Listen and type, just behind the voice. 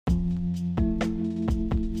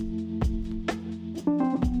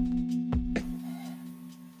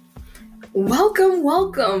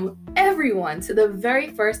Welcome, everyone, to the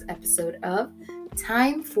very first episode of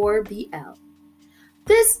Time for BL.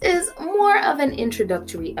 This is more of an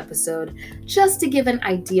introductory episode just to give an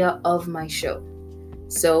idea of my show.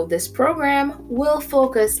 So this program will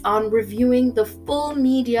focus on reviewing the full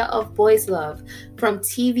media of boys' love, from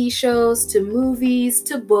TV shows to movies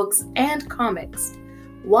to books and comics.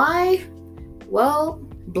 Why? Well,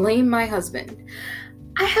 blame my husband.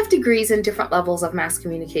 I have degrees in different levels of mass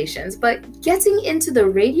communications, but getting into the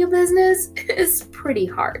radio business is pretty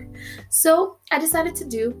hard. So I decided to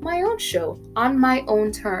do my own show on my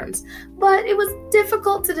own terms, but it was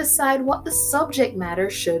difficult to decide what the subject matter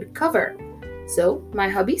should cover. So my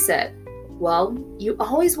hubby said, well, you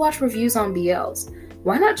always watch reviews on BLs.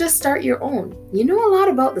 Why not just start your own? You know a lot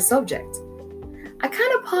about the subject. I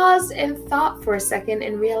kind of paused and thought for a second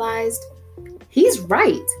and realized, he's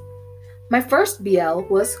right. My first BL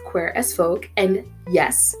was Queer as Folk, and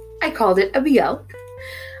yes, I called it a BL.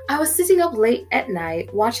 I was sitting up late at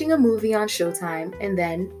night watching a movie on Showtime, and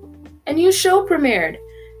then a new show premiered,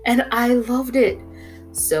 and I loved it.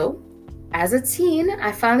 So, as a teen,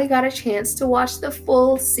 I finally got a chance to watch the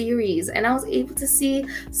full series, and I was able to see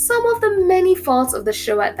some of the many faults of the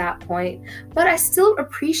show at that point, but I still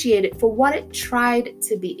appreciate it for what it tried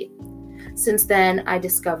to be. Since then, I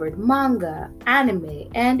discovered manga, anime,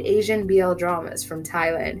 and Asian BL dramas from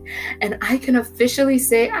Thailand, and I can officially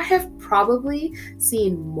say I have probably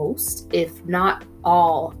seen most, if not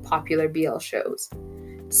all, popular BL shows.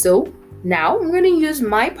 So now I'm going to use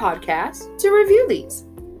my podcast to review these.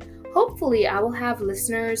 Hopefully, I will have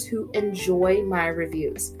listeners who enjoy my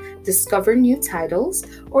reviews, discover new titles,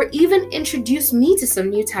 or even introduce me to some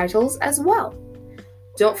new titles as well.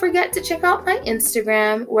 Don't forget to check out my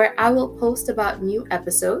Instagram, where I will post about new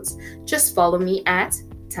episodes. Just follow me at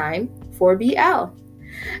Time4BL.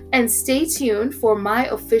 And stay tuned for my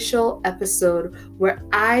official episode where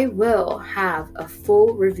I will have a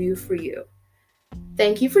full review for you.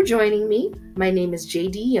 Thank you for joining me. My name is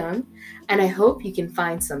JD Young, and I hope you can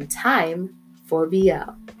find some time for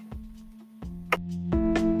BL.